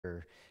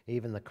or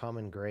even the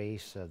common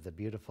grace of the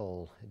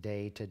beautiful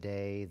day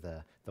today,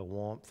 the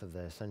warmth of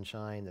the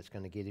sunshine that's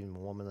going to get even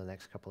warmer the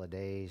next couple of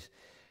days.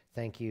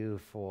 Thank you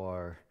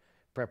for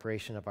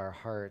preparation of our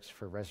hearts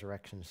for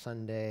Resurrection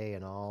Sunday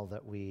and all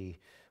that we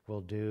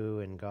will do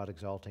in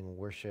God-exalting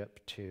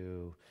worship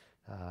to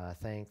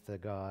thank the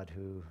God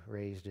who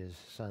raised his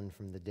Son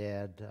from the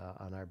dead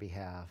on our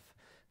behalf,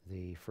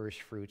 the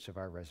first fruits of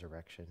our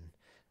resurrection.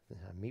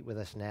 Meet with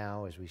us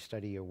now as we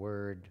study your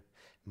word.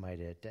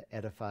 Might it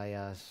edify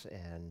us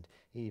and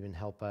even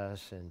help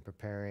us in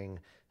preparing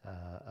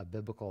a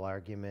biblical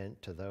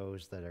argument to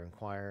those that are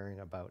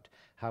inquiring about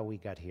how we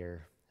got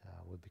here.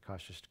 We'll be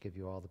cautious to give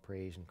you all the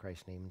praise in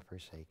Christ's name and for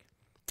his sake.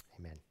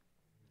 Amen.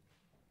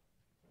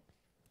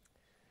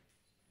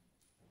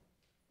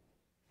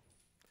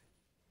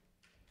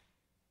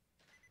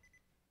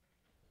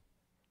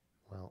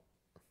 Well,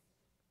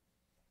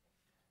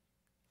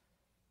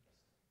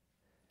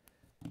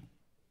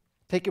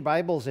 take your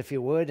Bibles, if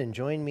you would, and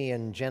join me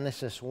in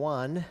Genesis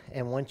 1.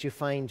 And once you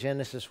find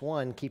Genesis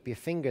 1, keep your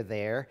finger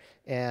there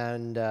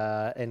and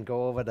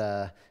go over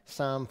to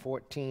Psalm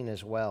 14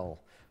 as well.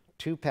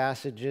 Two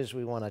passages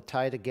we want to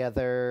tie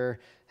together,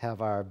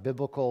 have our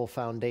biblical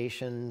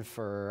foundation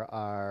for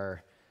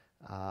our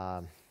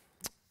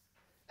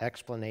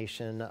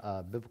explanation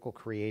of biblical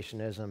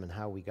creationism and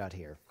how we got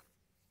here.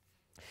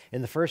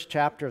 In the first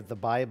chapter of the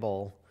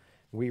Bible,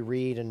 we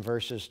read in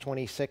verses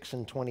 26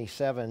 and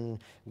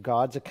 27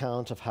 God's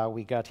account of how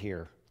we got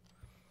here.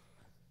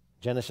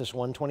 Genesis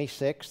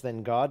 1:26,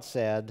 then God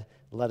said,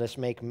 let us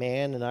make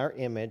man in our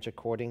image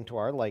according to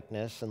our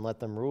likeness, and let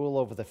them rule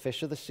over the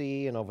fish of the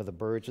sea, and over the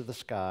birds of the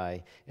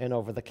sky, and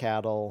over the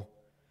cattle,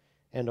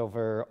 and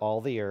over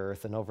all the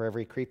earth, and over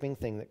every creeping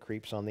thing that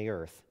creeps on the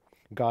earth.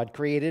 God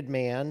created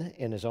man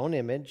in his own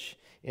image.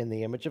 In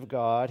the image of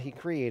God he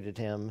created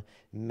him.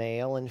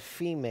 Male and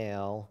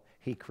female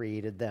he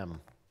created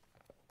them.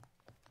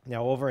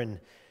 Now over in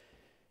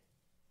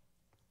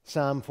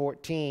Psalm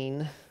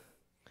 14,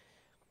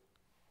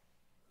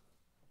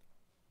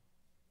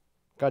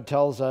 God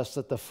tells us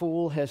that the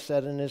fool has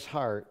said in his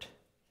heart,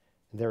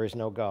 there is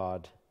no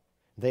God.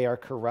 They are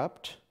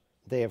corrupt.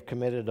 They have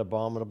committed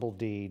abominable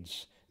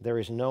deeds. There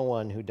is no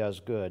one who does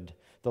good.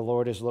 The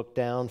Lord has looked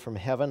down from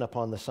heaven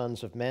upon the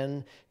sons of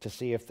men to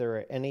see if there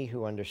are any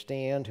who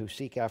understand, who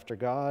seek after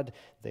God.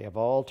 They have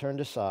all turned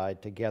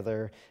aside.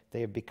 Together they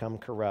have become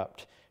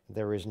corrupt.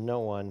 There is no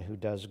one who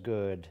does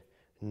good,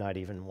 not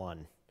even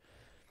one.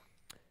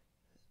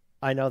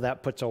 I know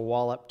that puts a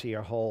wallop to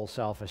your whole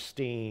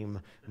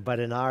self-esteem,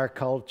 but in our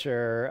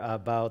culture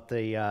about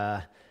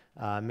the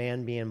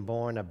man being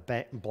born a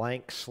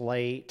blank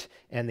slate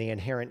and the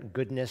inherent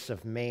goodness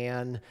of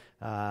man,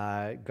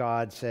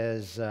 God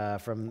says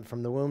from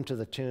the womb to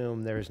the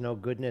tomb there is no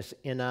goodness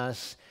in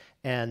us,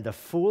 and the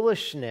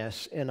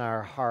foolishness in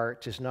our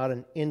hearts is not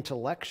an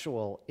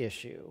intellectual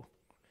issue.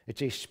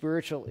 It's a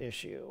spiritual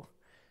issue.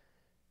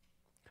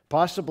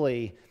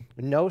 Possibly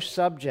no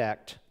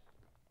subject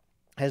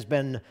has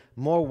been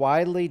more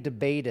widely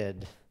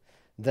debated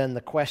than the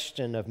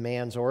question of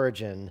man's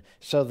origin,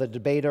 so the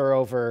debater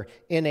over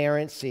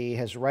inerrancy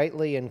has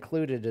rightly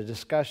included a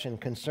discussion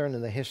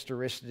concerning the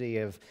historicity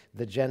of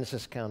the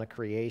Genesis account of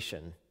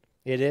creation.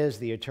 It is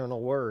the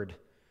eternal Word.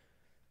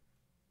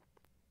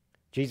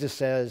 Jesus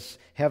says,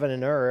 heaven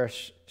and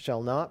earth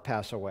shall not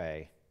pass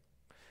away.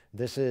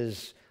 This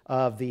is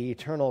of the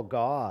eternal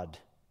God.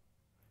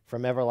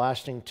 From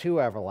everlasting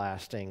to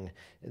everlasting.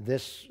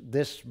 This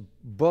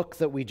book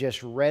that we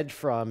just read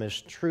from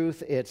is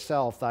truth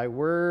itself. Thy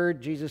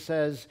word, Jesus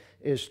says,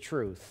 is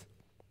truth.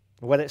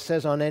 What it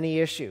says on any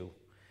issue,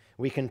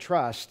 we can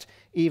trust,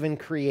 even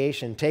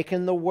creation.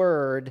 Taking the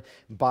word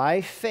by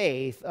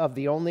faith of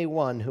the only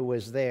one who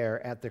was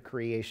there at the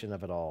creation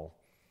of it all.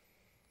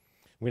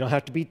 We don't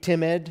have to be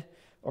timid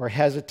or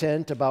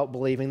hesitant about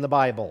believing the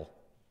Bible.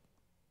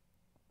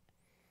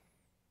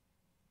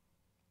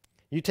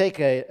 You take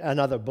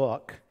another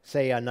book,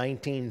 say a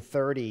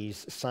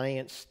 1930s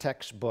science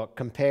textbook,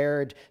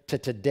 compared to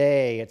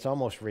today, it's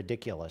almost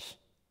ridiculous.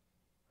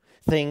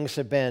 Things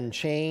have been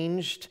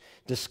changed,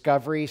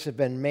 discoveries have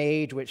been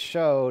made which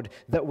showed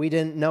that we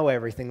didn't know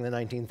everything in the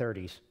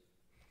 1930s.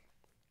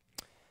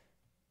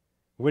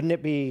 Wouldn't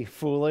it be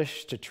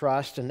foolish to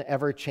trust an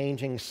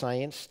ever-changing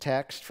science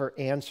text for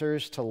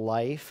answers to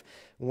life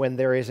when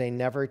there is a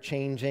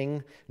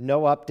never-changing,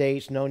 no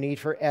updates, no need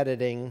for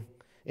editing,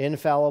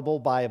 infallible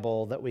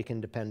Bible that we can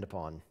depend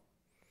upon?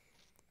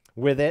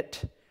 With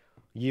it,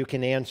 you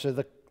can answer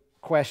the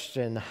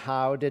question,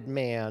 how did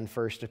man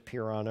first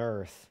appear on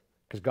earth?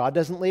 Because God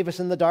doesn't leave us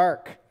in the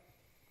dark.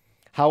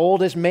 How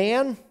old is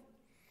man?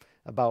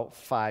 About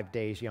 5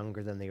 days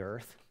younger than the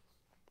earth.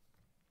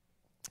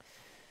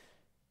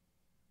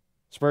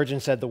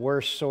 Spurgeon said the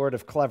worst sort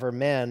of clever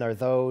men are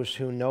those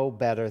who know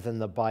better than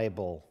the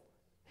Bible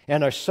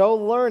and are so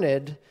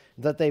learned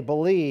that they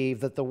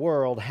believe that the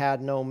world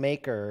had no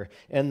maker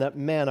and that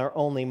men are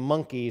only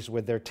monkeys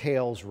with their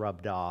tails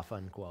rubbed off,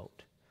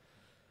 unquote.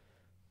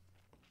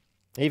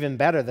 Even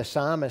better, the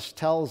psalmist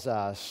tells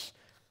us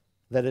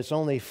that it's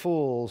only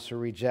fools who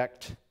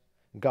reject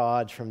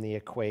God from the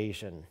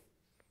equation.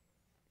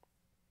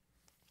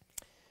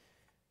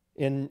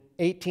 In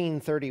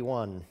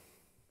 1831,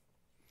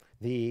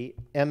 the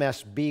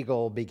MS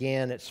Beagle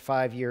began its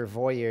 5-year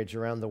voyage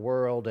around the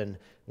world, and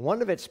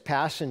one of its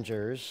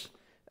passengers,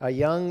 a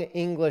young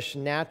English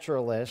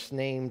naturalist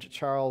named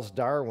Charles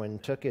Darwin,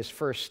 took his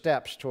first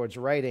steps towards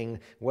writing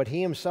what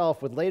he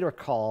himself would later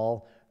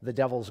call the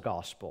Devil's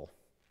Gospel.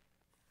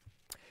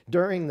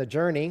 During the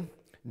journey,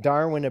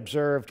 Darwin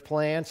observed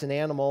plants and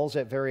animals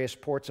at various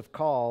ports of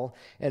call,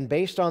 and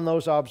based on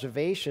those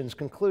observations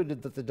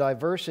concluded that the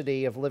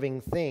diversity of living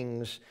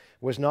things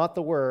was not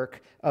the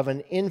work of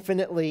an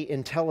infinitely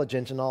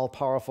intelligent and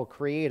all-powerful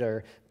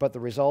creator, but the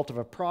result of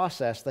a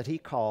process that he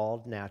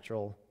called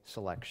natural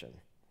selection.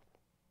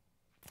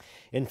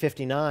 In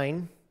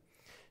 1959,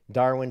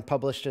 Darwin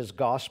published his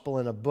gospel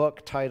in a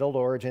book titled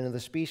Origin of the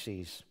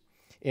Species.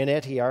 In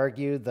it, he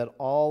argued that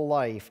all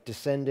life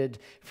descended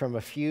from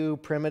a few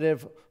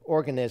primitive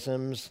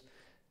organisms,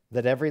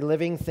 that every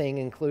living thing,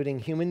 including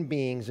human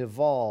beings,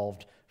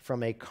 evolved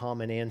from a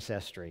common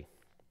ancestry.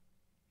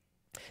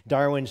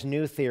 Darwin's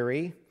new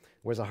theory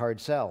was a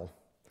hard sell.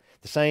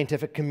 The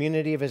scientific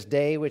community of his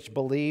day, which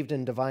believed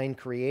in divine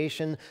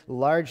creation,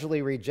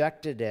 largely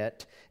rejected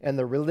it, and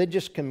the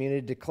religious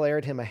community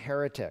declared him a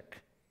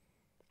heretic.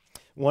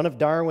 One of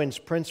Darwin's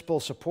principal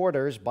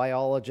supporters,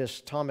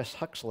 biologist Thomas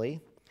Huxley,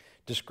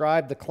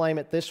 described the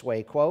climate this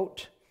way,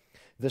 quote,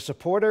 "The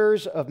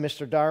supporters of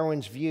Mr.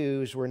 Darwin's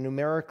views were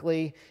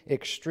numerically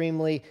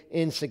extremely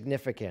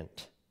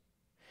insignificant.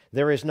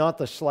 There is not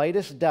the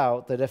slightest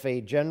doubt that if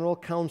a general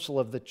council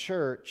of the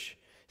church,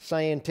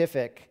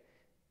 scientific,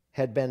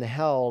 had been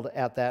held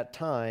at that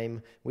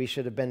time, we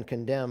should have been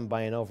condemned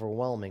by an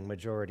overwhelming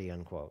majority,"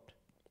 unquote.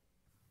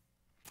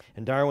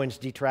 And Darwin's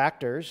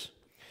detractors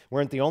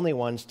weren't the only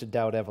ones to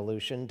doubt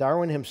evolution.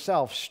 Darwin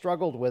himself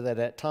struggled with it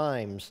at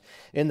times.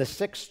 In the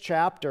 6th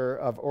chapter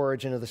of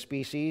Origin of the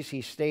Species,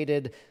 he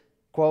stated,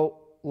 quote,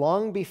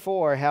 "Long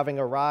before having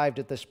arrived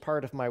at this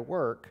part of my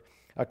work,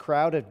 a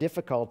crowd of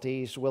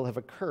difficulties will have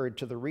occurred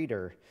to the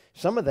reader.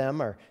 Some of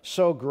them are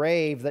so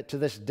grave that to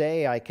this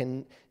day I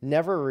can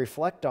never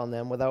reflect on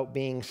them without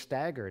being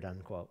staggered,"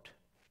 unquote.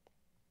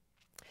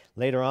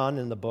 Later on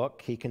in the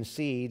book, he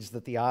concedes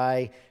that the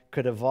eye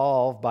could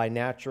evolve by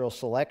natural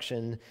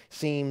selection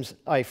seems,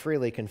 I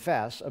freely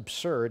confess,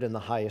 absurd in the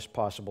highest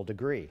possible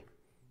degree.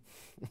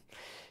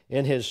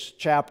 In his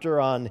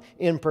chapter on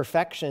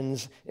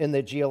imperfections in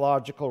the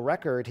geological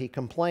record, he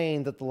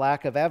complained that the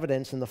lack of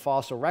evidence in the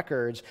fossil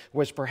records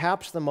was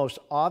perhaps the most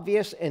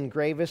obvious and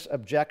gravest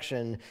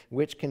objection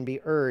which can be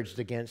urged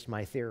against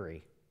my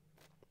theory.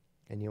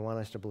 And you want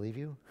us to believe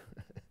you?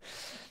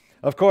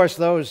 Of course,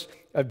 those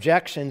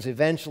objections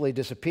eventually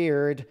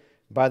disappeared.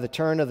 By the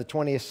turn of the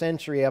 20th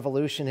century,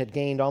 evolution had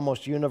gained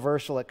almost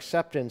universal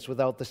acceptance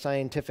within the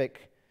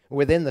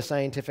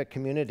scientific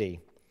community,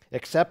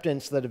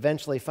 acceptance that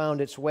eventually found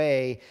its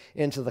way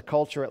into the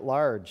culture at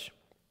large.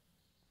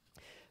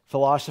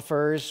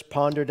 Philosophers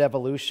pondered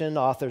evolution,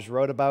 authors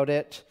wrote about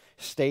it,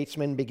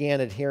 statesmen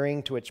began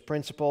adhering to its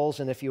principles,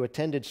 and if you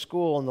attended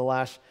school in the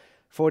last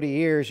 40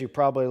 years, you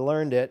probably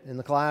learned it in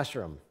the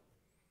classroom.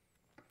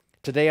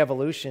 Today,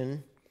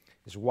 evolution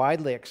is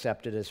widely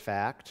accepted as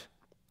fact.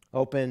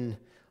 Open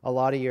a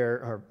lot of your,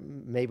 or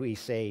maybe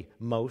say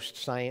most,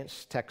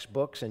 science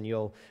textbooks, and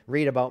you'll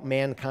read about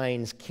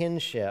mankind's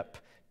kinship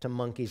to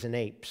monkeys and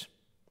apes.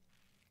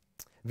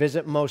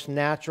 Visit most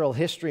natural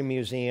history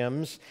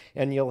museums,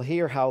 and you'll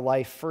hear how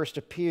life first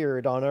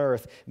appeared on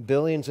Earth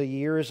billions of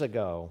years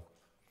ago.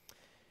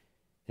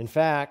 In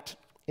fact,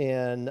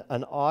 in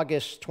an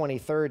August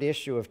 23rd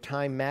issue of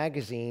Time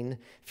magazine,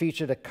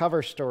 featured a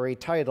cover story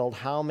titled,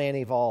 "How Man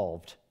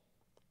Evolved."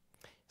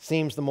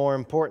 Seems the more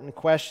important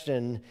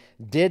question,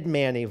 did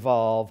man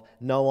evolve,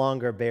 no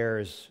longer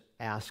bears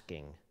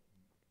asking.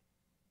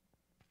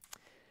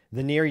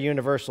 The near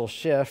universal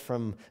shift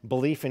from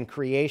belief in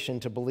creation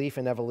to belief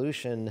in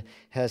evolution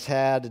has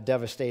had a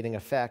devastating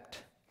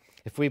effect.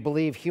 If we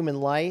believe human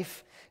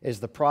life is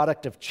the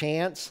product of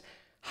chance,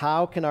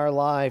 how can our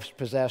lives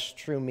possess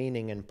true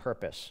meaning and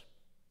purpose?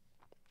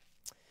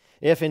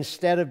 If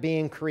instead of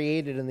being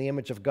created in the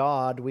image of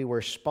God, we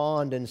were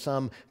spawned in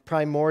some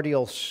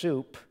primordial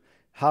soup,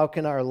 how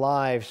can our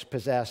lives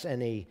possess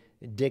any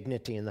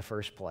dignity in the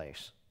first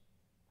place?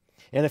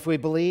 And if we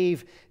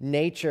believe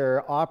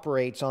nature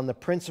operates on the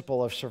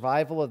principle of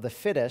survival of the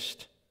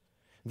fittest,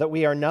 that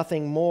we are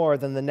nothing more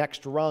than the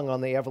next rung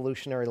on the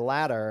evolutionary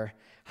ladder,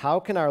 how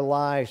can our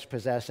lives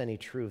possess any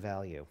true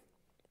value?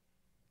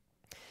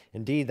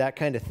 Indeed, that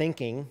kind of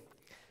thinking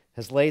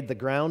has laid the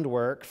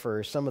groundwork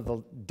for some of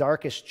the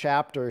darkest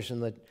chapters in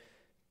the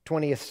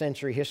 20th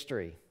century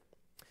history.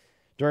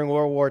 During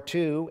World War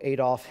II,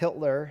 Adolf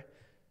Hitler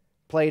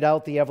played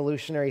out the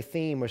evolutionary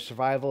theme of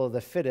survival of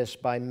the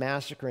fittest by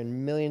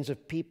massacring millions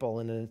of people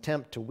in an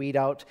attempt to weed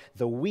out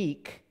the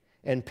weak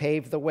and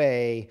pave the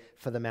way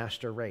for the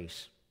master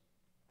race.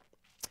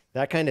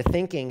 That kind of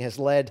thinking has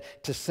led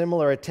to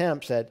similar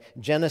attempts at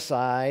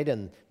genocide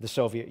in the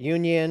Soviet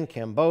Union,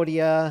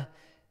 Cambodia,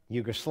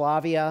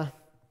 Yugoslavia.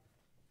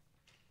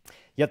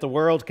 Yet the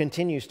world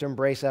continues to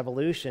embrace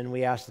evolution.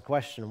 We ask the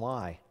question,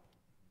 why?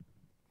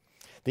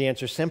 The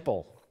answer is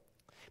simple.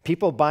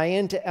 People buy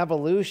into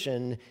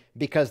evolution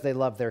because they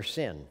love their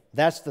sin.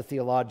 That's the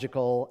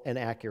theological and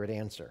accurate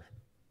answer.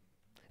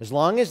 As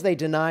long as they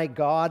deny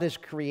God as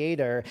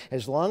creator,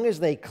 as long as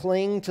they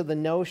cling to the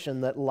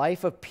notion that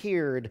life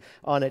appeared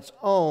on its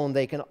own,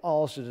 they can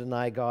also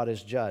deny God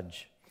as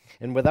judge.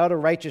 And without a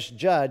righteous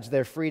judge,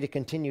 they're free to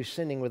continue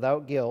sinning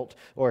without guilt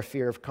or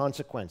fear of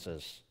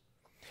consequences.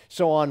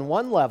 So on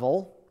one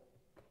level,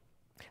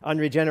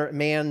 unregenerate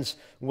man's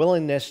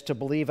willingness to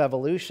believe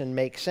evolution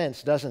makes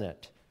sense, doesn't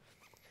it?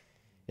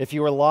 If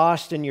you were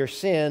lost in your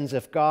sins,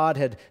 if God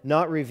had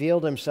not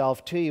revealed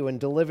himself to you and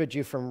delivered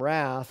you from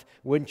wrath,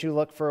 wouldn't you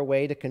look for a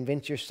way to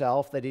convince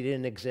yourself that he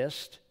didn't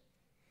exist?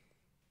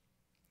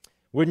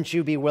 Wouldn't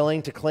you be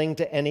willing to cling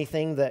to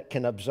anything that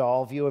can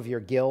absolve you of your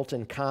guilt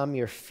and calm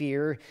your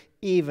fear,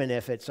 even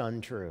if it's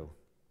untrue?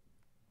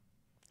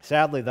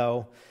 Sadly,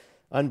 though,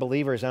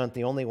 unbelievers aren't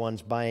the only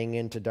ones buying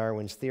into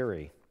Darwin's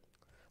theory.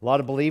 A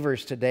lot of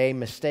believers today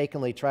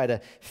mistakenly try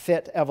to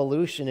fit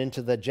evolution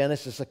into the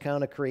Genesis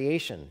account of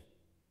creation,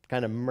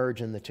 kind of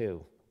merging the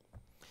two.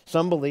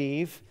 Some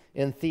believe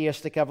in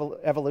theistic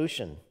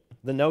evolution,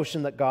 the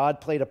notion that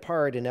God played a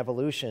part in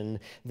evolution,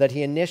 that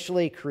he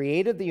initially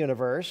created the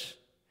universe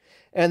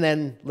and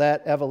then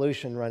let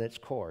evolution run its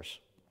course.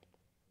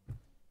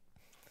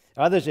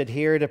 Others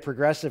adhere to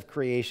progressive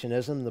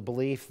creationism, the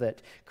belief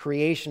that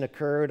creation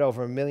occurred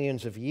over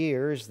millions of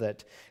years,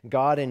 that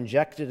God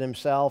injected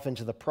himself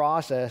into the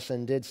process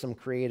and did some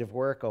creative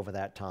work over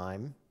that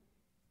time.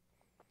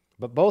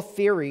 But both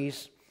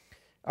theories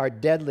are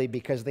deadly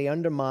because they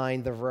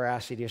undermine the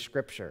veracity of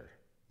Scripture.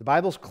 The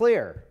Bible's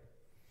clear.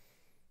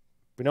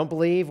 If we don't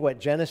believe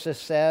what Genesis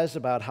says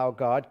about how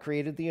God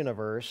created the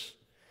universe,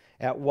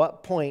 at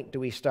what point do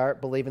we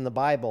start believing the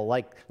Bible?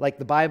 Like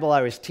the Bible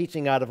I was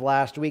teaching out of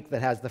last week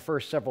that has the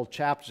first several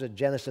chapters of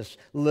Genesis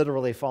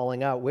literally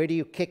falling out. Where do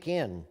you kick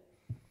in?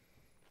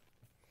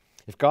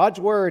 If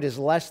God's word is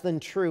less than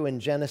true in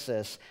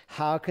Genesis,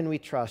 how can we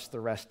trust the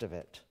rest of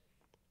it?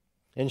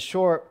 In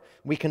short,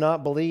 we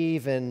cannot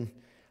believe in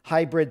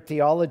hybrid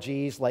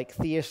theologies like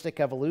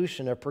theistic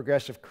evolution or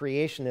progressive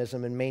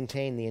creationism and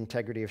maintain the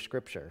integrity of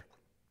Scripture.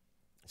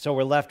 So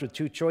we're left with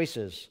two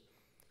choices.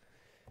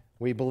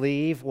 We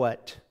believe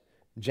what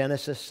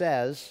Genesis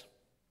says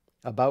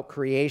about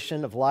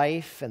creation of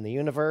life and the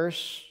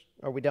universe,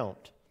 or we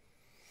don't.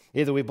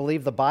 Either we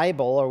believe the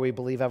Bible or we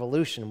believe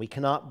evolution. We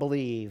cannot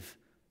believe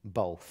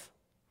both.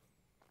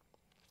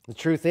 The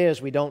truth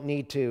is, we don't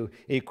need to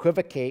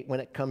equivocate when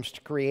it comes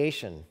to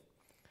creation.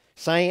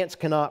 Science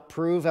cannot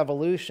prove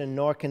evolution,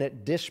 nor can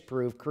it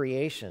disprove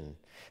creation.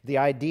 The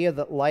idea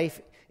that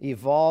life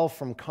evolved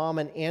from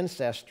common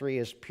ancestry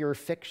is pure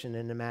fiction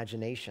and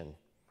imagination.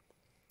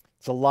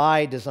 It's a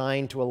lie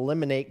designed to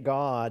eliminate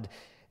God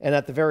and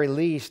at the very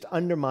least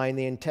undermine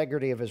the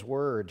integrity of his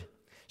word.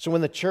 So when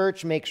the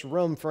church makes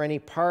room for any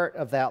part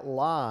of that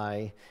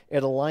lie,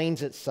 it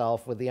aligns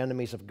itself with the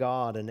enemies of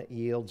God and it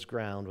yields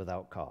ground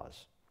without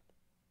cause.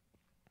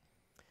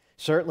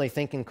 Certainly,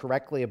 thinking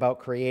correctly about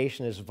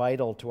creation is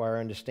vital to our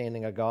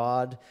understanding of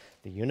God,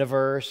 the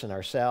universe, and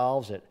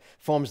ourselves. It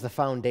forms the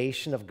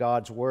foundation of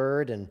God's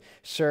word and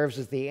serves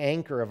as the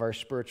anchor of our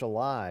spiritual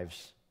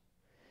lives.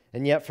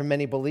 And yet, for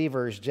many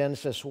believers,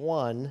 Genesis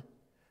 1,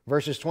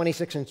 verses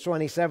 26 and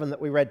 27 that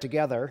we read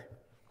together,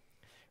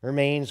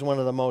 remains one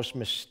of the most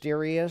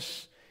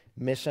mysterious,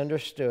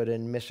 misunderstood,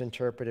 and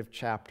misinterpreted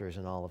chapters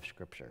in all of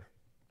Scripture.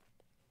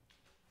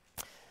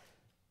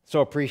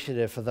 So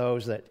appreciative for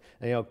those that,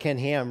 Ken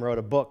Ham wrote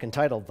a book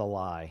entitled The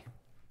Lie.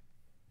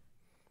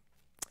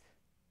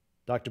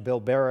 Dr. Bill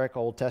Barrick,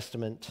 Old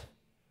Testament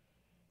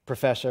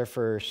professor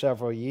for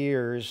several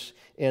years,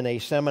 in a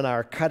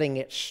seminar, Cutting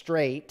It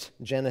Straight,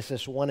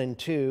 Genesis 1 and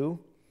 2,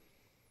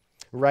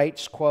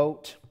 writes,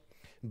 quote,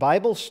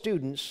 "Bible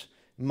students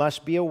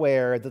must be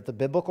aware that the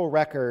biblical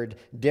record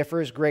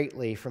differs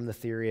greatly from the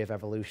theory of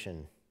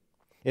evolution.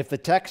 If the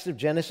text of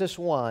Genesis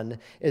 1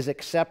 is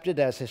accepted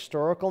as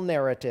historical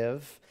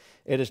narrative,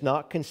 it is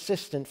not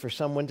consistent for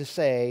someone to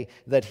say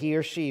that he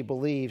or she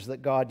believes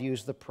that God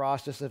used the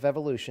process of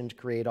evolution to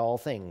create all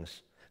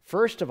things.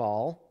 First of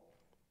all,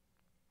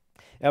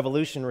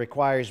 evolution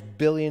requires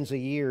billions of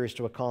years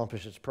to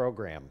accomplish its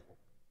program.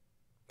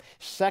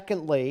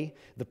 Secondly,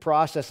 the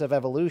process of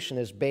evolution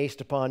is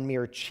based upon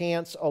mere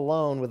chance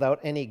alone without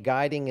any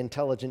guiding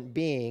intelligent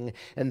being.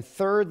 And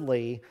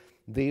thirdly,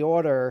 the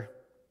order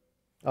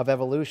of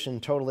evolution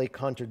totally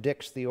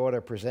contradicts the order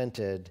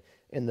presented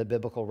in the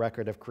biblical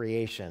record of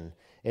creation.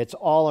 It's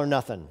all or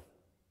nothing.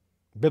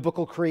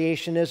 Biblical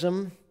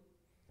creationism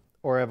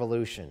or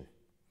evolution."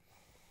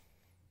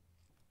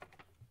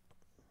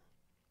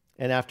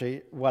 And after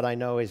what I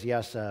know is,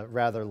 yes, a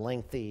rather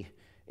lengthy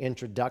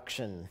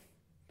introduction,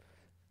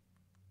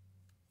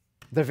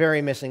 the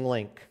very missing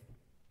link.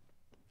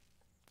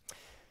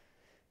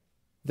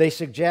 They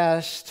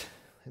suggest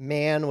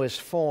man was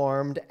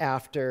formed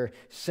after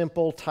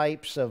simple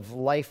types of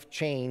life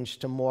change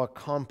to more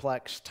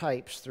complex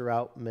types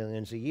throughout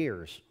millions of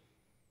years.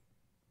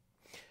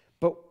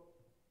 But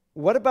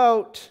What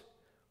about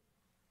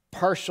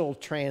partial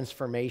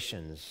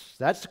transformations?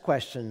 That's the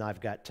question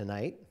I've got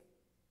tonight.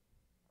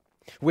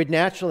 We'd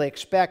naturally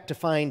expect to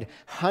find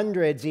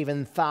hundreds,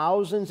 even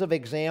thousands of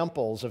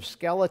examples of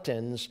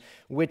skeletons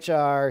which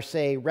are,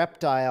 say,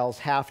 reptiles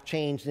half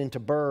changed into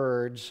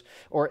birds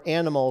or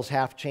animals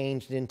half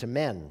changed into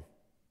men.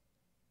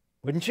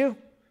 Wouldn't you?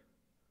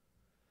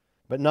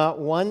 But not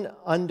one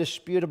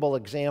undisputable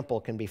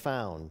example can be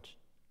found.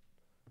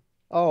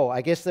 Oh,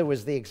 I guess there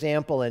was the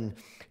example in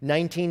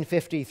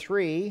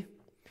 1953,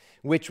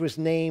 which was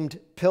named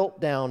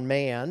Piltdown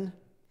Man.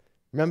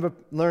 Remember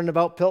learning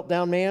about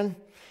Piltdown Man?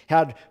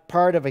 Had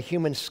part of a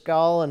human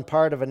skull and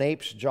part of an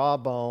ape's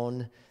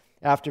jawbone.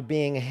 After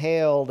being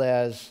hailed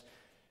as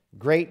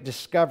great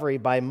discovery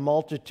by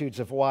multitudes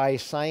of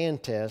wise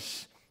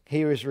scientists,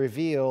 he was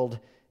revealed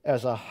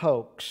as a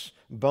hoax.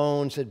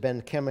 Bones had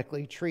been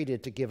chemically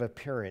treated to give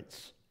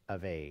appearance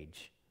of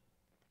age.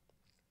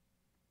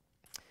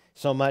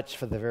 So much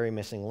for the very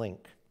missing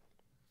link.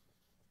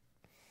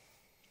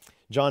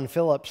 John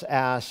Phillips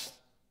asks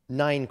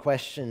 9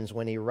 questions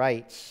when he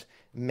writes,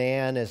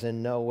 "Man is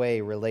in no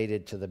way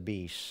related to the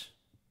beasts."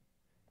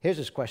 Here's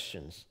his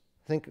questions.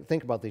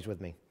 Think about these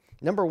with me.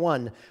 Number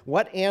 1,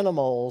 what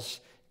animals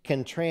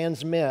can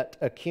transmit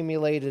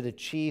accumulated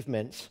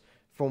achievements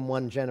from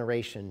one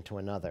generation to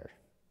another?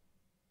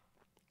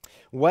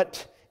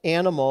 What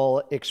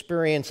animal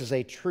experiences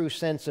a true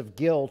sense of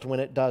guilt when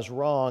it does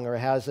wrong or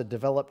has a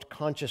developed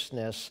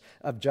consciousness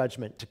of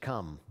judgment to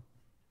come?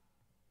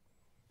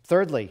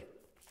 Thirdly,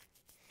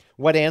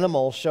 what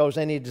animal shows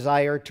any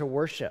desire to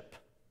worship?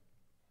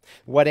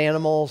 What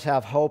animals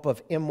have hope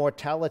of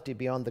immortality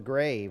beyond the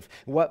grave?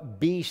 What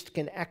beast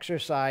can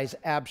exercise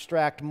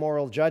abstract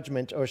moral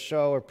judgment or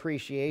show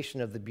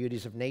appreciation of the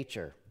beauties of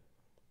nature?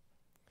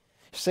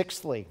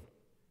 Sixthly,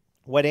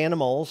 what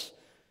animals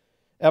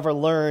ever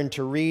learn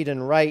to read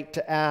and write,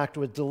 to act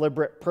with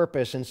deliberate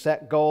purpose and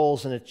set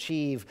goals and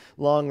achieve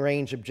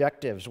long-range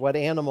objectives? What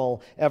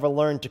animal ever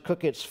learned to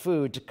cook its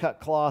food, to cut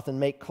cloth and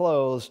make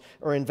clothes,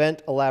 or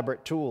invent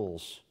elaborate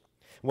tools?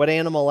 What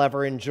animal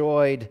ever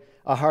enjoyed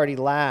a hearty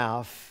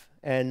laugh?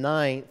 And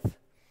 9th,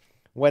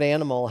 what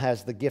animal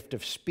has the gift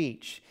of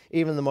speech?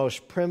 Even the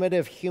most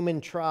primitive human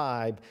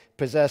tribe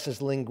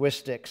possesses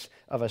linguistics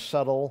of a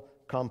subtle,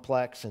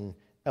 complex, and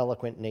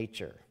eloquent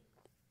nature.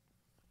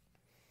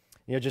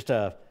 Just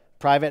a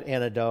private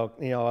anecdote.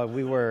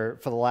 We were,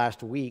 for the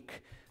last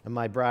week,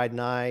 my bride and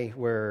I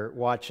were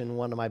watching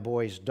one of my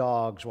boys'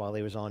 dogs while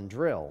he was on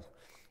drill.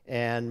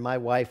 And my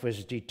wife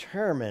was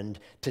determined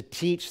to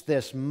teach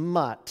this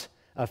mutt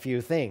a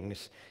few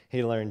things.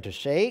 He learned to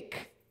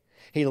shake.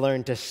 He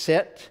learned to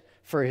sit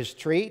for his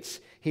treats.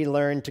 He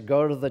learned to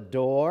go to the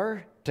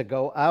door, to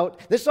go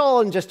out. This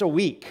all in just a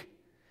week.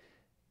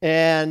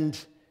 And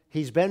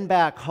he's been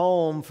back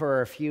home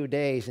for a few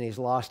days, and he's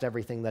lost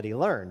everything that he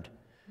learned.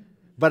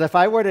 But if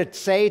I were to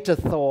say to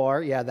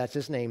Thor, yeah, that's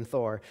his name,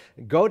 Thor,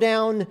 go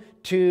down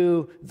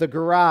to the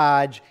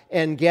garage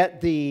and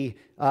get the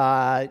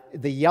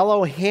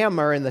yellow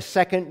hammer in the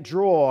second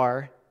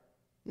drawer,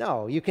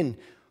 no, you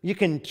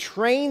can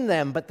train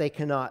them, but they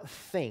cannot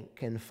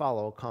think and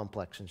follow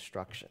complex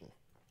instruction.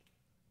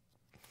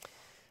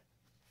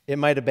 It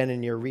might have been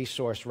in your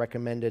resource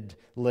recommended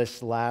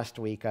list last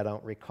week, I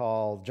don't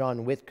recall.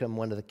 John Whitcomb,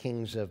 one of the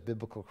kings of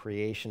biblical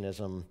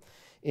creationism,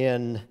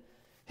 in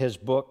his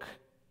book,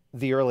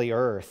 The Early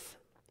Earth,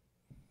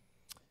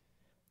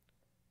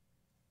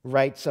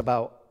 writes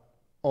about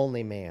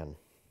only man.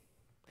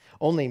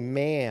 Only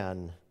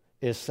man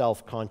is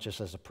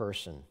self-conscious as a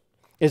person,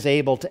 is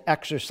able to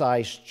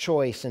exercise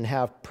choice and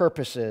have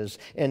purposes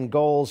and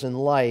goals in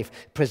life,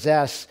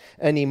 possess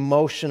an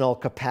emotional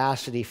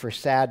capacity for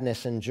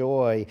sadness and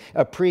joy,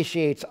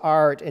 appreciates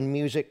art and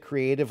music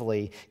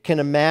creatively, can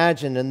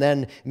imagine and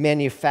then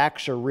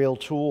manufacture real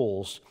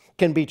tools,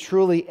 can be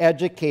truly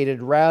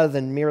educated rather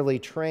than merely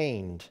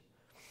trained,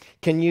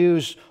 can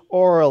use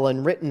oral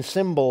and written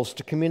symbols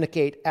to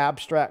communicate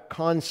abstract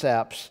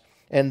concepts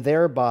and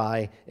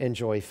thereby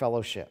enjoy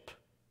fellowship.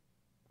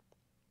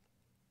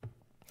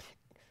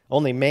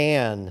 Only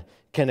man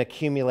can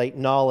accumulate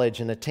knowledge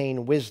and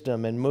attain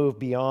wisdom and move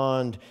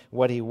beyond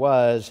what he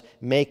was,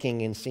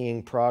 making and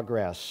seeing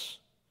progress.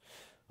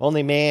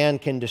 Only man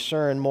can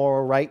discern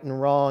moral right and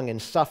wrong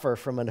and suffer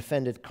from an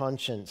offended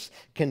conscience,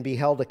 can be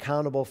held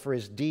accountable for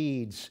his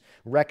deeds,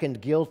 reckoned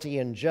guilty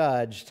and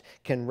judged,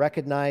 can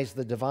recognize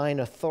the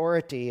divine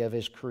authority of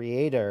his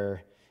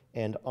Creator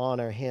and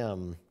honor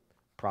him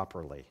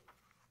properly.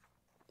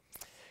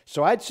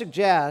 So I'd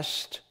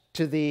suggest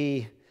to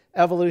the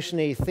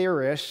evolutionary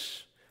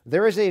theorists,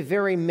 there is a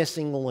very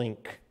missing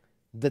link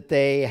that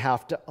they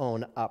have to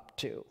own up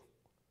to.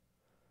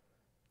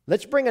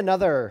 Let's bring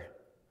another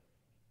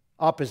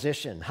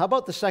opposition. How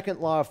about the second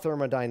law of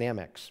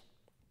thermodynamics?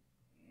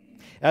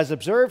 As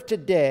observed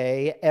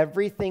today,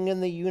 everything in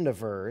the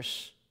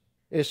universe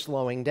is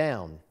slowing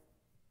down.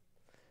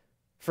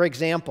 For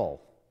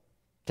example,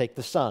 take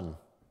the sun.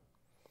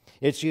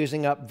 It's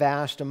using up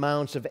vast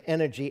amounts of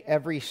energy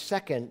every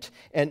second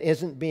and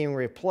isn't being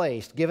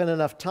replaced. Given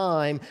enough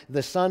time,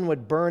 the sun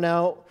would burn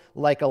out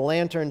like a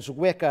lantern's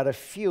wick out of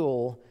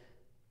fuel.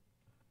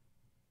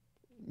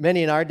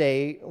 Many in our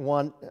day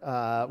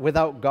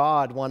without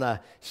God, want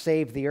to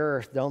save the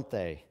earth, don't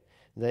they?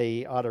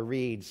 They ought to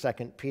read 2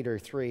 Peter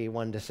 3,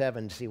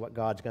 1-7 to see what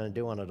God's going to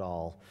do on it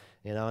all.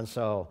 And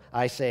so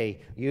I say,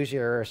 use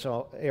your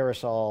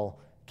aerosol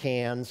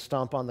cans,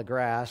 stomp on the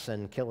grass,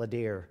 and kill a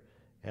deer.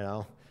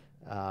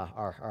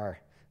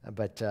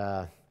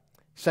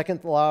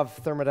 Second law of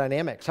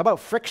thermodynamics. How about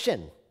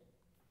friction?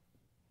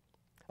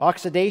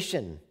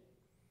 Oxidation.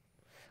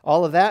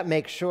 All of that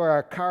makes sure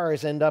our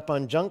cars end up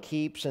on junk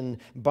heaps and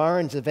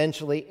barns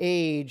eventually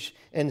age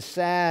and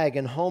sag,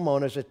 and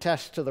homeowners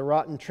attest to the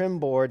rotten trim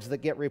boards that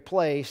get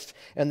replaced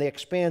and the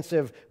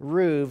expansive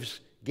roofs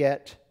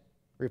get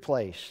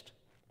replaced.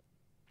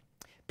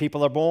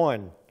 People are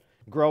born,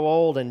 grow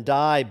old, and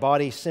die.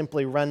 Bodies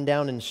simply run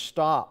down and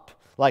stop.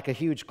 Like a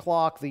huge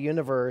clock, the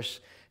universe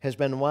has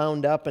been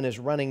wound up and is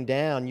running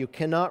down. You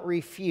cannot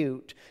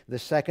refute the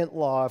second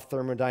law of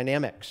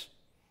thermodynamics.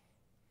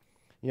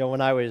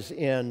 When I was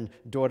in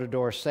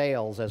door-to-door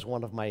sales as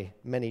one of my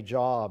many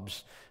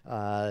jobs,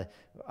 I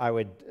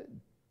would,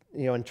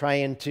 in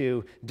trying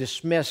to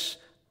dismiss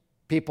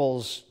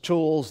people's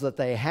tools that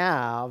they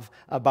have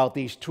about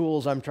these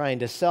tools I'm trying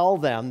to sell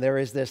them, there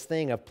is this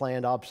thing of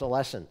planned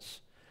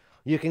obsolescence.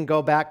 You can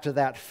go back to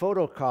that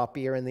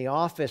photocopier in the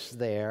office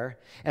there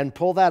and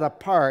pull that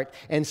apart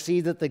and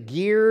see that the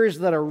gears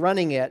that are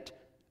running it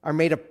are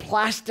made of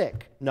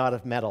plastic, not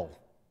of metal.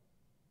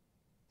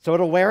 So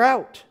it'll wear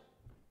out.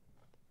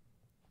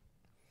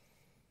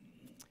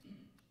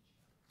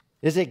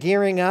 Is it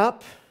gearing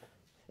up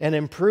and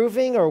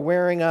improving, or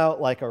wearing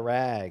out like a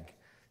rag?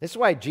 This is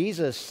why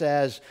Jesus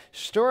says,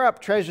 store up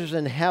treasures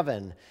in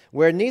heaven,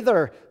 where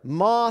neither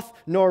moth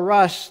nor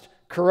rust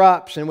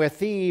corrupts, and where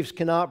thieves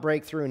cannot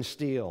break through and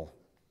steal.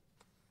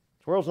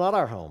 This world's not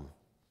our home.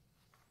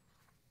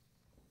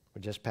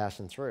 We're just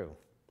passing through.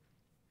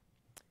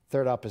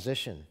 Third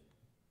opposition.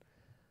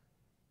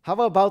 How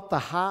about the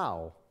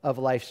how of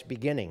life's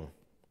beginning?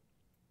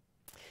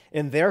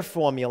 In their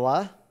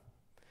formula,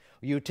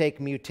 you take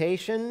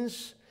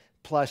mutations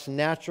plus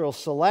natural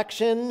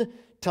selection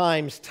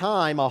times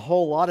time, a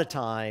whole lot of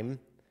time,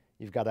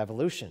 you've got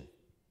evolution.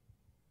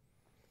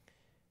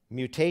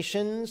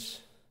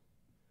 Mutations,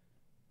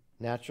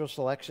 natural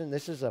selection,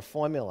 this is a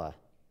formula.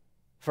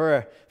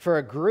 For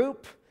a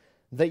group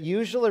that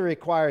usually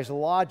requires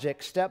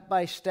logic,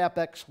 step-by-step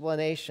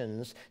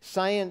explanations,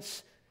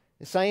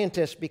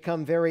 scientists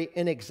become very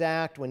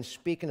inexact when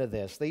speaking of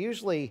this.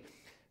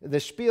 The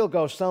spiel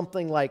goes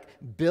something like,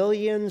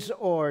 billions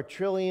or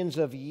trillions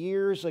of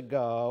years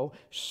ago,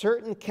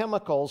 certain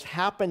chemicals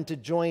happened to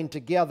join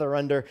together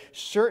under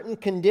certain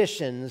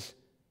conditions,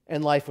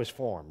 and life was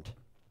formed.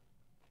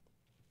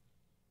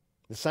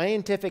 The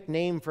scientific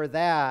name for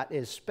that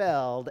is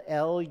spelled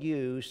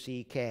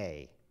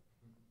L-U-C-K.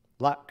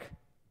 Luck.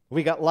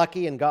 We got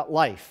lucky and got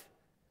life.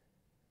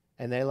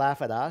 And they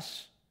laugh at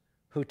us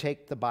who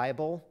take the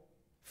Bible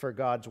for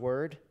God's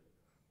word.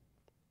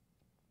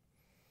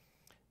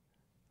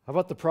 How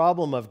about the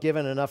problem of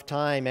given enough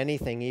time,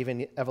 anything,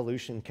 even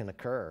evolution, can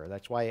occur?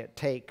 That's why it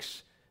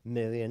takes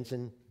millions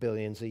and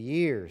billions of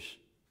years.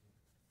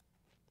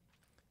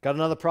 Got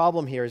another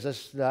problem here.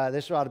 This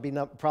ought to be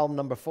problem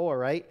number 4,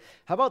 right?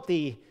 How about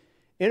the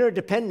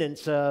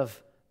interdependence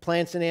of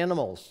plants and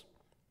animals?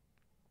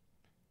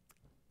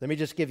 Let me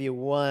just give you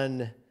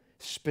one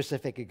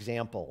specific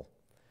example.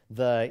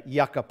 The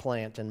yucca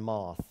plant and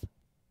moth.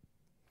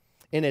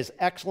 In his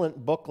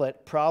excellent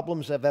booklet,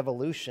 Problems of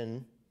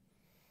Evolution,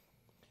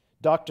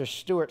 Dr.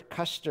 Stuart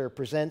Custer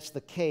presents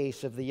the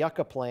case of the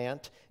yucca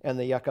plant and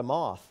the yucca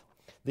moth.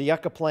 The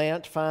yucca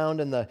plant, found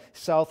in the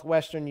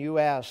southwestern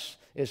U.S.,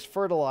 is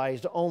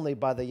fertilized only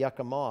by the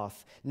yucca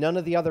moth. None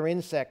of the other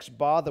insects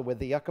bother with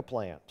the yucca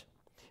plant.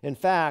 In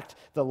fact,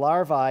 the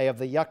larvae of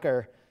the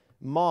yucca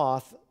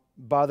moth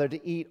bother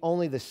to eat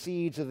only the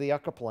seeds of the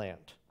yucca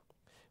plant.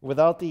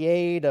 Without the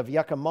aid of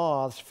yucca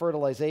moths,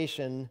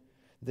 fertilization,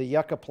 the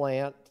yucca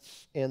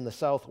plants in the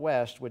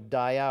southwest would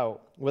die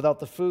out. Without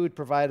the food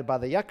provided by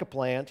the yucca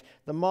plant,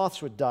 the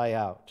moths would die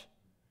out.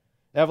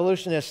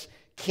 Evolutionists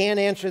can't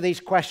answer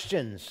these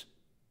questions.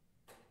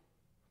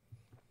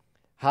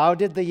 How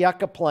did the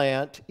yucca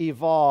plant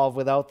evolve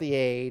without the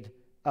aid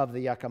of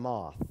the yucca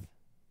moth?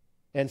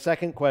 And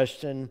second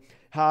question,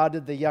 how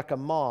did the yucca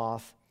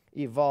moth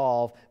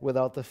evolve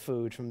without the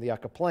food from the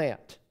yucca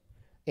plant?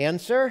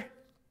 Answer,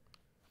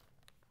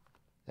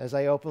 as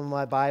I open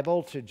my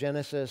Bible to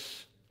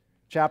Genesis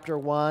chapter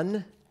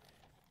 1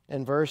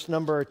 and verse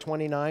number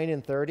 29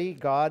 and 30,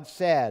 God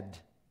said,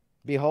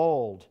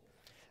 "Behold,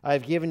 I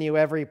have given you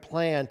every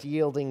plant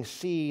yielding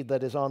seed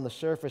that is on the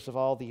surface of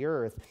all the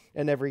earth,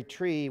 and every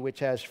tree which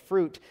has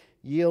fruit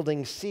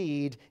yielding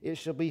seed, it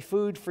shall be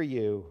food for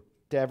you.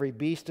 To every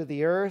beast of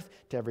the earth,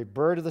 to every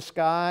bird of the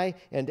sky,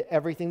 and to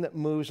everything that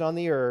moves on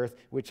the earth,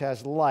 which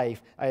has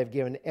life, I have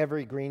given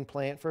every green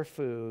plant for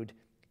food."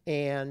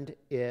 And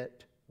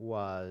it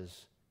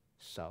was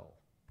so.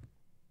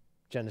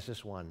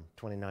 Genesis 1,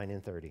 29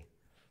 and 30.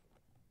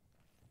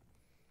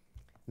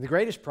 The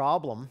greatest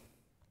problem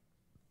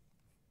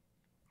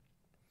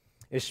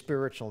is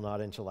spiritual,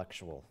 not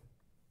intellectual.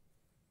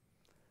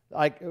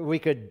 We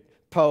could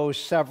pose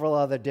several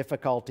other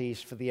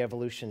difficulties for the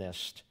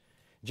evolutionist,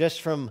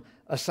 just from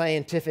a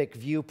scientific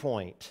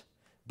viewpoint.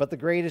 But the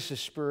greatest is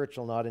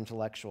spiritual, not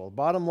intellectual.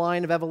 Bottom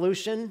line of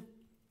evolution,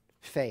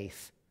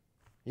 faith.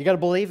 You got to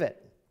believe it.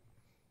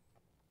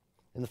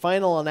 In the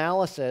final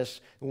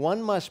analysis,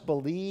 one must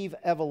believe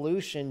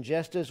evolution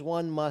just as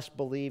one must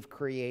believe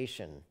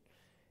creation.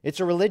 It's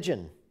a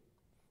religion.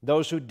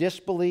 Those who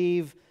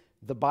disbelieve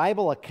the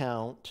Bible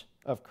account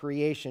of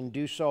creation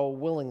do so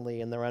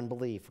willingly in their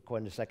unbelief,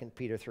 according to 2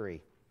 Peter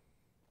 3.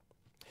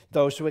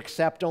 Those who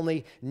accept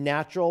only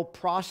natural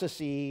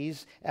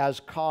processes as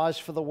cause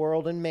for the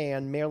world and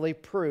man merely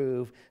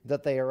prove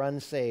that they are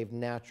unsaved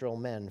natural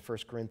men, 1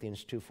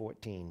 Corinthians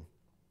 2:14.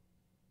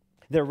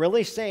 They're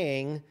really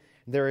saying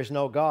there is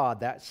no God.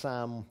 That's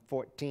Psalm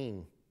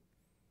 14.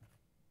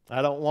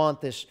 I don't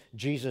want this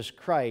Jesus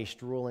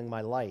Christ ruling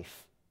my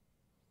life.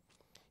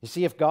 You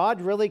see, if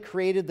God really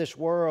created this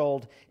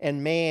world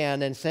and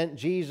man and sent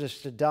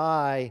Jesus to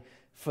die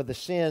for the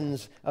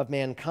sins of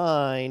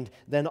mankind,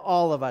 then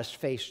all of us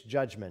face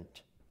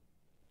judgment.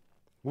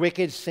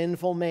 Wicked,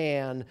 sinful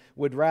man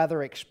would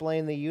rather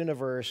explain the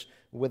universe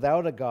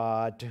without a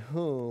God to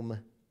whom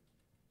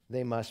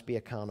they must be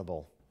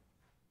accountable.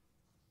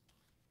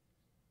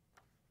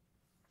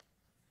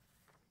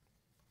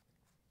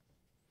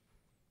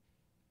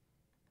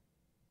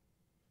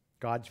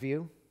 God's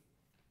view?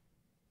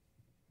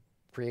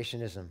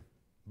 Creationism.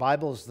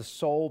 Bible is the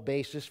sole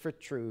basis for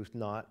truth,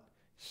 not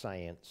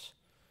science.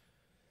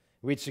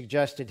 We'd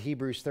suggested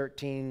Hebrews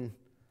 13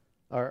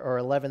 or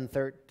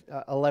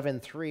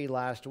 11:3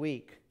 last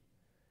week.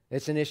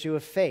 It's an issue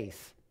of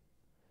faith.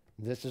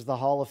 This is the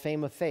Hall of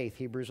Fame of faith,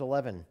 Hebrews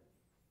 11.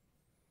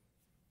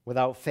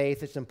 Without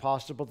faith, it's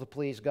impossible to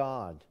please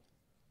God.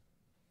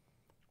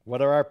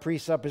 What are our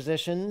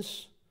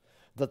presuppositions?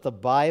 That the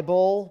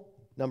Bible,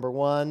 number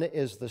one,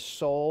 is the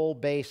sole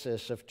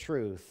basis of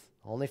truth,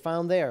 only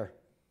found there.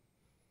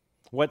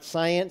 What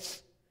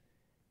science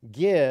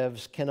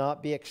gives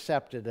cannot be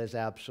accepted as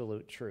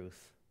absolute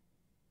truth.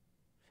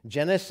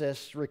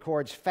 Genesis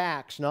records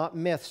facts, not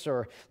myths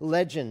or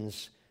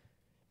legends,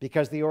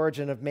 because the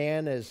origin of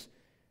man is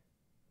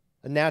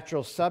a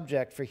natural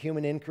subject for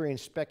human inquiry and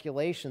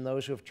speculation.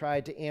 Those who have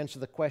tried to answer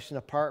the question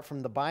apart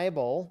from the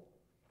Bible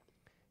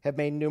have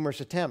made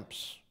numerous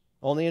attempts.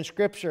 Only in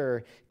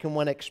Scripture can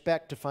one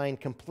expect to find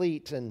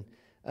complete and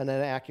an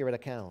accurate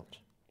account.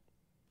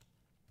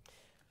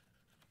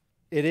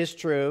 It is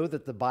true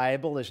that the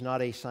Bible is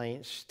not a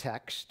science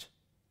text,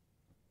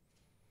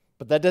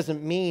 but that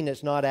doesn't mean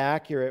it's not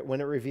accurate when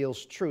it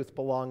reveals truth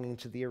belonging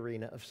to the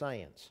arena of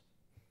science.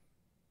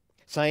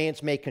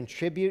 Science may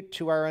contribute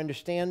to our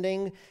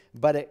understanding,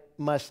 but it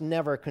must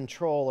never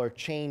control or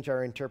change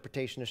our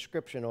interpretation of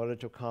Scripture in order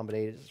to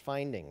accommodate its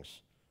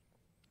findings.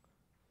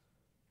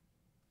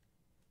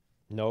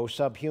 No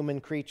subhuman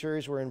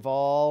creatures were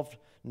involved,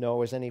 nor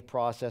was any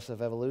process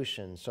of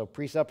evolution. So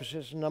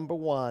presupposition number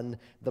one,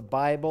 the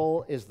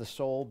Bible is the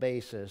sole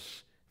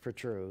basis for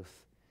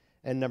truth.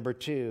 And number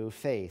two,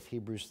 faith,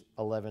 Hebrews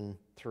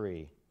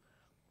 11:3.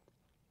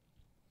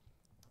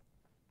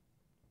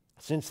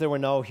 Since there were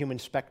no human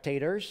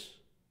spectators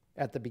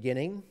at the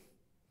beginning,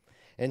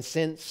 and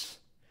since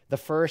the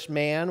first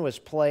man was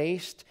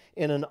placed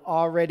in an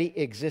already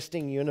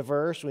existing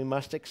universe, we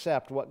must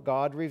accept what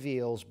God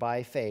reveals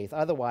by faith.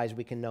 Otherwise,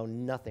 we can know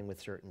nothing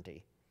with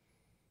certainty.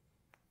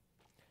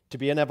 To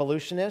be an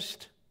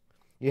evolutionist,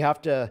 you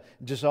have to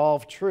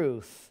dissolve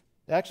truth.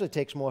 It actually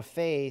takes more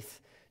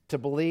faith to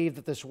believe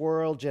that this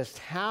world just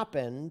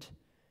happened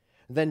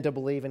than to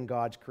believe in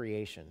God's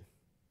creation.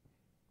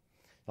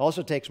 It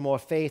also takes more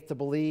faith to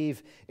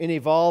believe in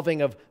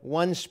evolving of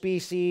one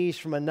species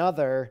from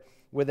another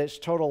with its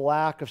total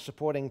lack of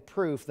supporting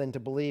proof than to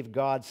believe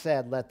God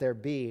said, "Let there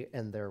be,"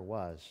 and there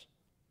was.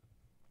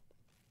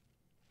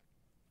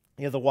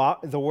 You know,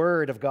 the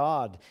Word of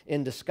God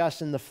in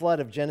discussing the flood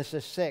of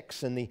Genesis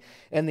 6 and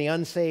the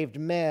unsaved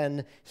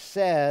men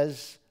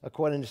says,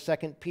 according to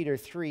 2 Peter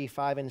 3,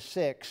 5, and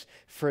 6,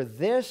 "For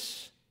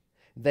this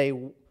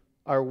they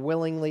are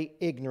willingly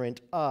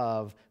ignorant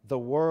of, the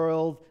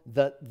world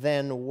that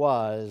then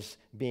was,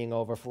 being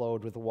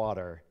overflowed with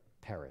water,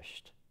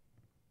 perished."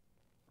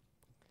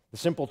 The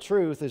simple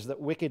truth is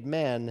that wicked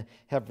men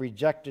have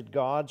rejected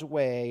God's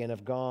way and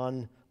have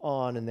gone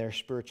on in their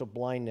spiritual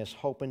blindness,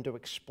 hoping to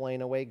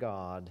explain away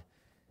God,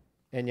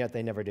 and yet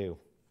they never do.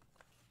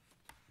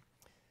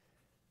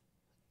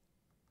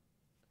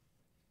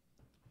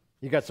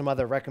 You got some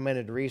other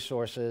recommended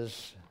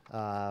resources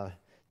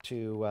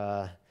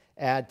to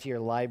add to your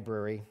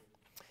library.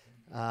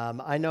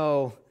 I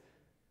know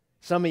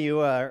some of you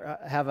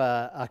have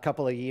a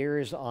couple of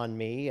years on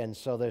me, and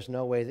so there's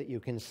no way that you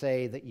can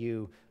say that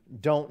you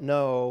don't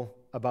know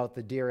about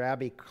the Dear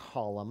Abby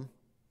column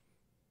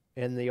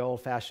in the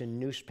old-fashioned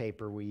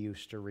newspaper we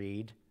used to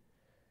read.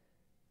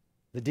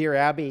 The Dear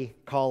Abby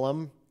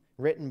column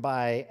written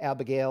by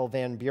Abigail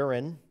Van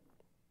Buren,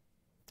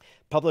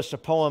 published a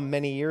poem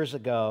many years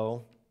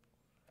ago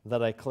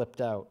that I clipped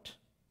out.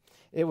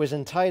 It was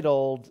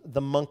entitled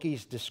 "The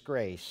Monkey's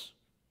Disgrace."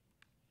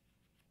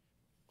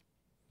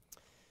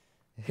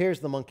 Here's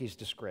the monkey's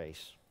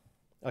disgrace,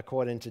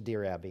 according to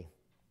Dear Abby.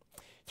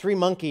 3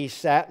 monkeys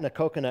sat in a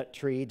coconut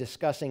tree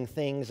discussing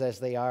things as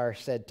they are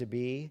said to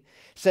be.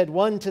 Said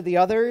one to the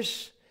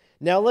others,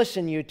 "Now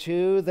listen, you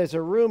two, there's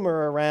a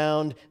rumor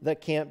around that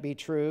can't be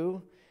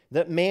true,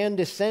 that man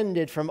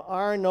descended from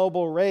our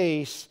noble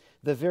race.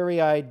 The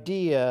very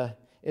idea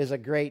is a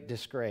great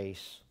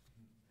disgrace.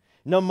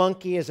 No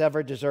monkey has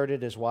ever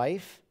deserted his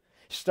wife,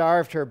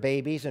 starved her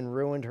babies, and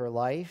ruined her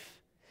life.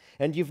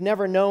 And you've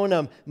never known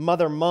a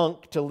mother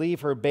monk to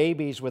leave her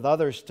babies with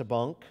others to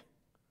bunk,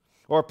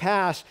 or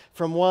pass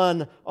from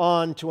one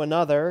on to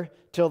another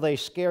till they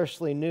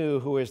scarcely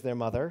knew who is their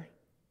mother.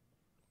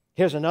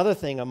 Here's another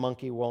thing a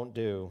monkey won't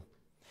do: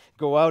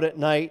 go out at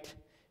night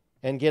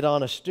and get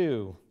on a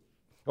stew,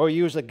 or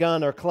use a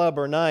gun or club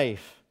or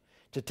knife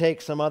to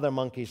take some other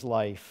monkey's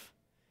life.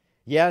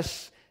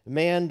 Yes,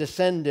 man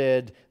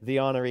descended, the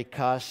ornery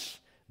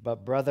cuss,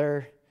 but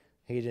brother,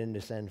 he didn't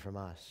descend from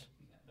us."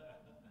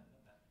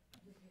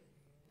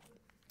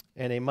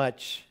 And a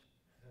much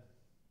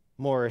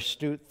more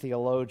astute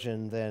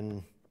theologian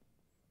than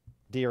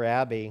Dear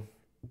Abby,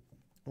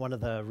 one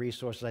of the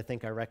resources I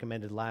think I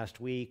recommended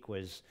last week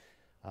was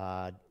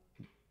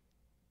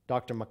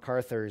Dr.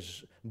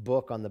 MacArthur's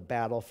book on the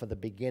battle for the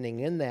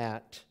beginning. In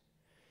that,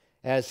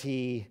 as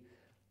he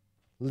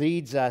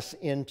leads us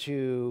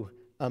into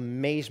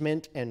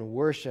amazement and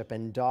worship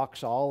and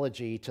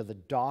doxology to the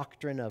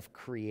doctrine of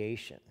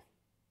creation,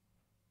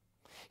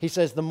 he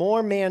says, the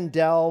more man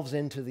delves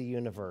into the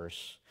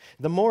universe,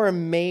 the more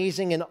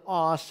amazing and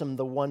awesome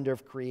the wonder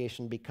of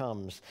creation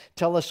becomes.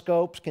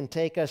 Telescopes can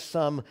take us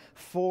some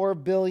 4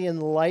 billion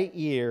light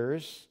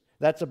years,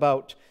 that's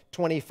about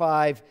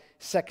 25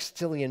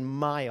 sextillion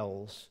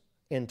miles,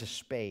 into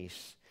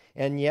space,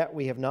 and yet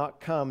we have not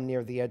come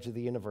near the edge of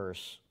the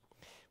universe.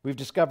 We've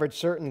discovered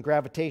certain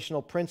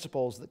gravitational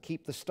principles that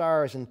keep the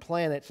stars and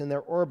planets in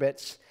their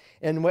orbits,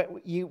 and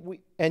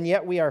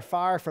yet we are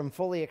far from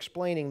fully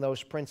explaining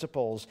those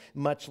principles,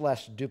 much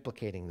less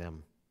duplicating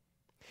them.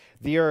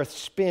 The Earth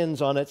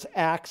spins on its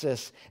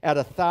axis at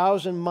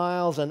 1,000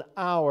 miles an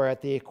hour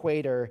at the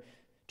equator,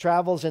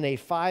 travels in a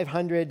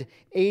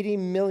 580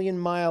 million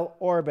mile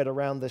orbit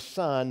around the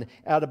sun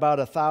at about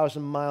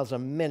 1,000 miles a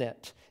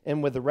minute,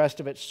 and with the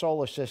rest of its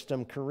solar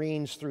system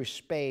careens through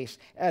space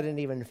at an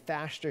even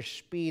faster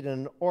speed in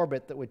an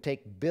orbit that would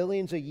take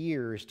billions of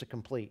years to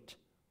complete.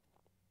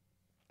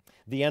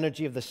 The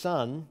energy of the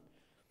sun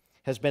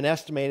has been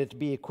estimated to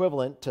be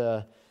equivalent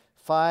to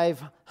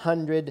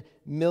 500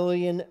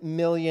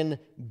 million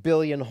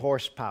billion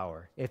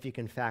horsepower, if you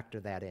can factor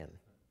that in.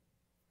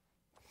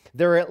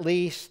 There are at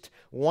least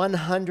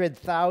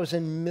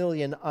 100,000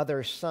 million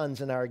other suns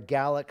in our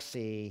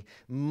galaxy,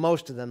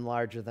 most of them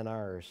larger than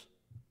ours.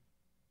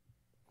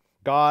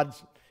 God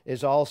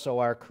is also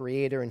our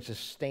creator and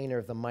sustainer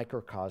of the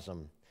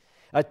microcosm.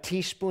 A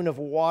teaspoon of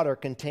water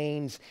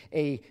contains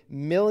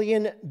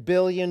 1,000,000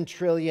 billion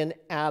trillion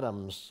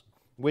atoms,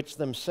 which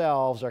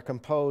themselves are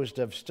composed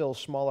of still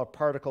smaller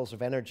particles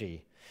of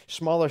energy.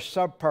 Smaller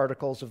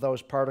subparticles of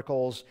those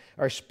particles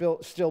are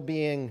still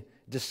being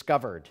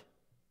discovered.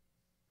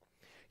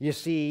 You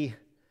see,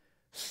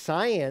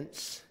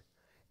 science,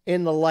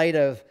 in the light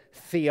of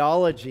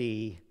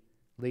theology,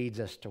 leads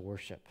us to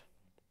worship.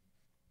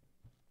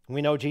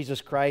 We know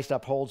Jesus Christ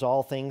upholds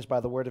all things by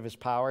the word of his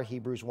power,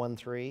 Hebrews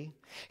 1:3.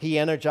 He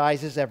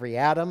energizes every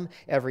atom,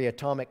 every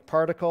atomic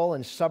particle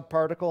and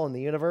subparticle in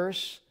the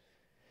universe.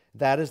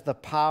 That is the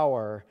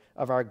power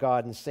of our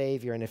God and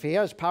Savior. And if he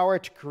has power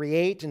to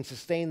create and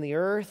sustain the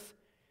earth,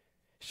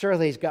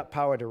 surely he's got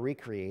power to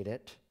recreate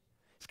it.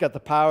 He's got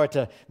the power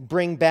to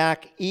bring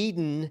back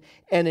Eden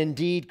and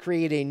indeed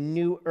create a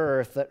new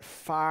earth that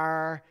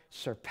far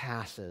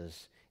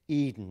surpasses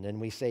Eden.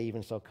 And we say,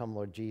 even so, come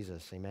Lord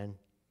Jesus. Amen.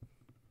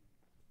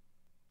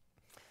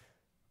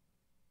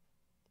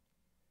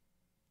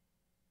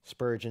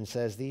 Spurgeon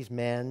says, these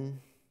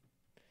men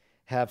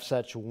have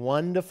such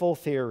wonderful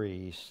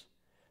theories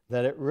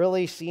that it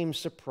really seems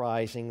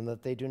surprising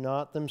that they do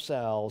not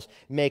themselves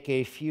make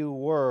a few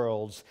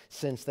worlds,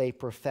 since they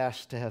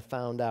profess to have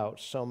found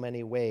out so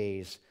many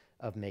ways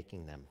of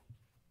making them.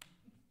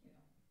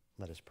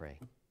 Let us pray.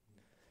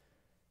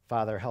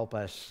 Father, help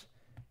us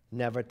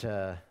never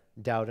to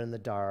doubt in the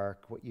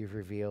dark what you've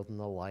revealed in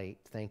the light.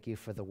 Thank you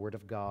for the Word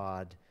of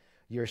God,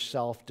 your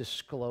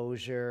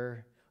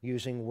self-disclosure,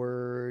 using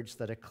words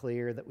that are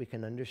clear, that we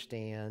can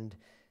understand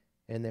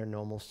in their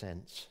normal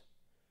sense.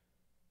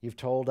 You've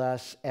told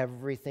us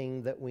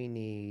everything that we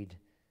need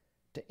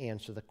to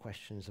answer the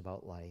questions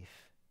about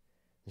life.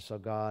 And so,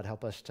 God,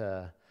 help us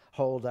to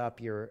hold up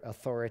your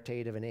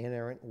authoritative and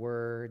inerrant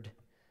word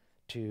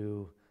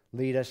to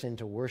lead us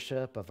into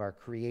worship of our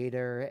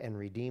Creator and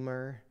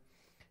Redeemer,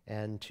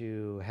 and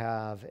to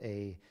have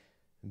a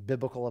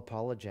biblical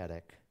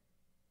apologetic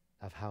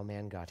of how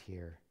man got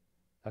here,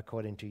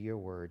 according to your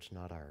words,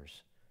 not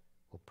ours.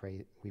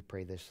 We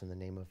pray this in the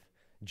name of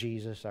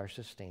Jesus, our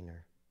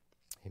sustainer.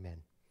 Amen.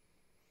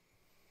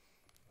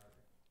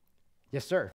 Yes, sir.